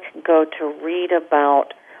someone can go to read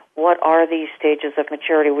about what are these stages of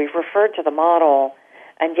maturity? We've referred to the model,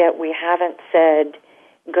 and yet we haven't said,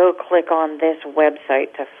 go click on this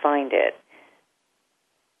website to find it.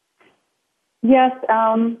 Yes,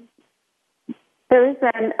 there is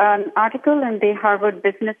an article in the Harvard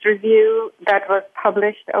Business Review that was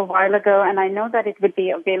published a while ago, and I know that it would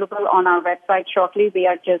be available on our website shortly. We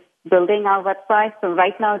are just building our website, so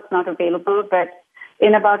right now it's not available, but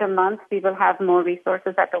in about a month we will have more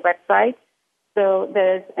resources at the website. So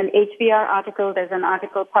there's an HBR article, there's an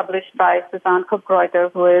article published by Suzanne Cook-Reuter,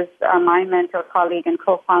 who is my mentor, colleague, and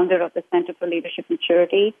co-founder of the Center for Leadership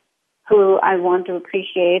Maturity, who I want to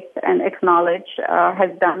appreciate and acknowledge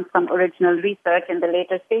has done some original research in the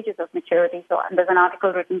later stages of maturity. So there's an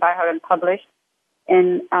article written by her and published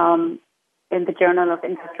in the Journal of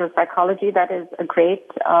Industrial Psychology that is a great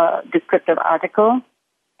descriptive article.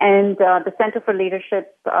 And the Center for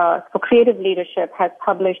Leadership, for Creative Leadership, has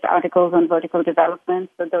published articles on vertical development,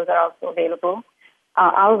 so those are also available.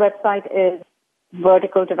 Our website is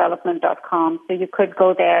verticaldevelopment.com, so you could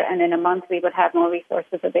go there, and in a month we would have more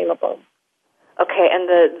resources available. Okay, and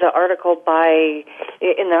the article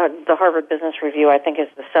in the Harvard Business Review, I think, is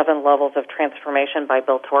The 7 Levels of Transformation by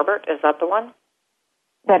Bill Torbert. Is that the one?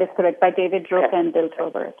 That is correct, by David Drook and Bill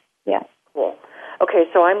Torbert, yes. Cool. Okay,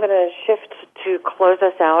 so I'm going to shift to close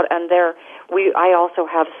us out, and I also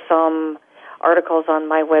have some articles on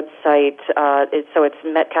my website. So it's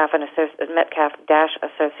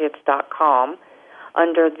metcalf-associates.com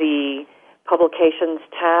under the Publications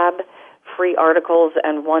tab, free articles,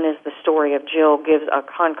 and one is the story of Jill, gives a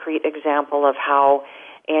concrete example of how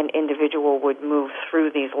an individual would move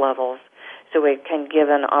through these levels. So it can give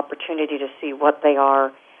an opportunity to see what they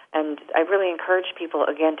are. And I really encourage people,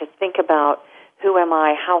 again, to think about who am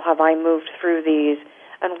I, how have I moved through these,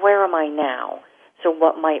 and where am I now? So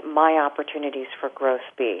what might my opportunities for growth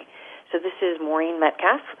be? So this is Maureen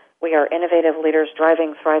Metcalf. We are Innovative Leaders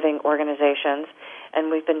Driving Thriving Organizations, and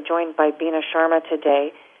we've been joined by Beena Sharma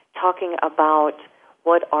today talking about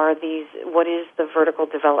what is the vertical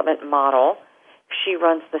development model. She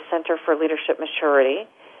runs the Center for Leadership Maturity,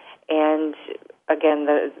 and again,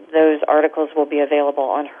 those articles will be available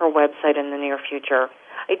on her website in the near future.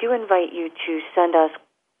 I do invite you to send us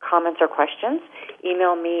comments or questions.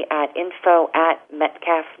 Email me at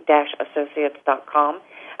info@metcalf-associates.com,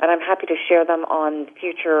 and I'm happy to share them on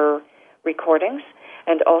future recordings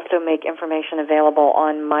and also make information available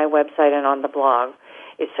on my website and on the blog.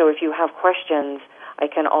 So if you have questions, I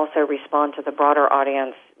can also respond to the broader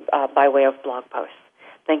audience by way of blog posts.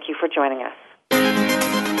 Thank you for joining us.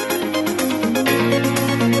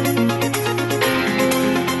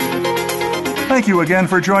 Thank you again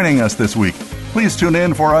for joining us this week. Please tune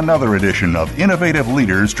in for another edition of Innovative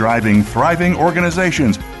Leaders Driving Thriving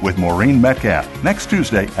Organizations with Maureen Metcalf next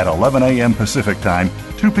Tuesday at 11 a.m. Pacific Time,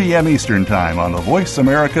 2 p.m. Eastern Time on the Voice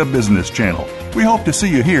America Business Channel. We hope to see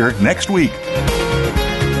you here next week.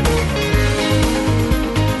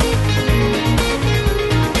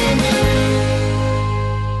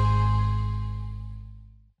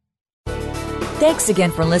 Thanks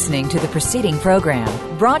again for listening to the preceding program,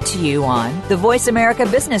 brought to you on the Voice America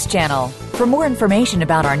Business Channel. For more information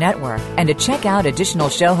about our network and to check out additional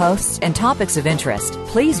show hosts and topics of interest,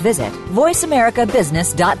 please visit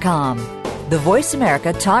voiceamericabusiness.com. The Voice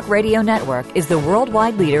America Talk Radio Network is the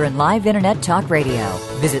worldwide leader in live Internet talk radio.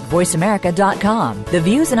 Visit voiceamerica.com. The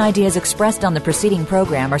views and ideas expressed on the preceding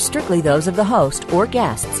program are strictly those of the host or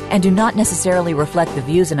guests and do not necessarily reflect the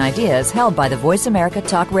views and ideas held by the Voice America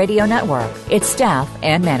Talk Radio Network, its staff,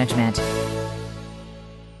 and management.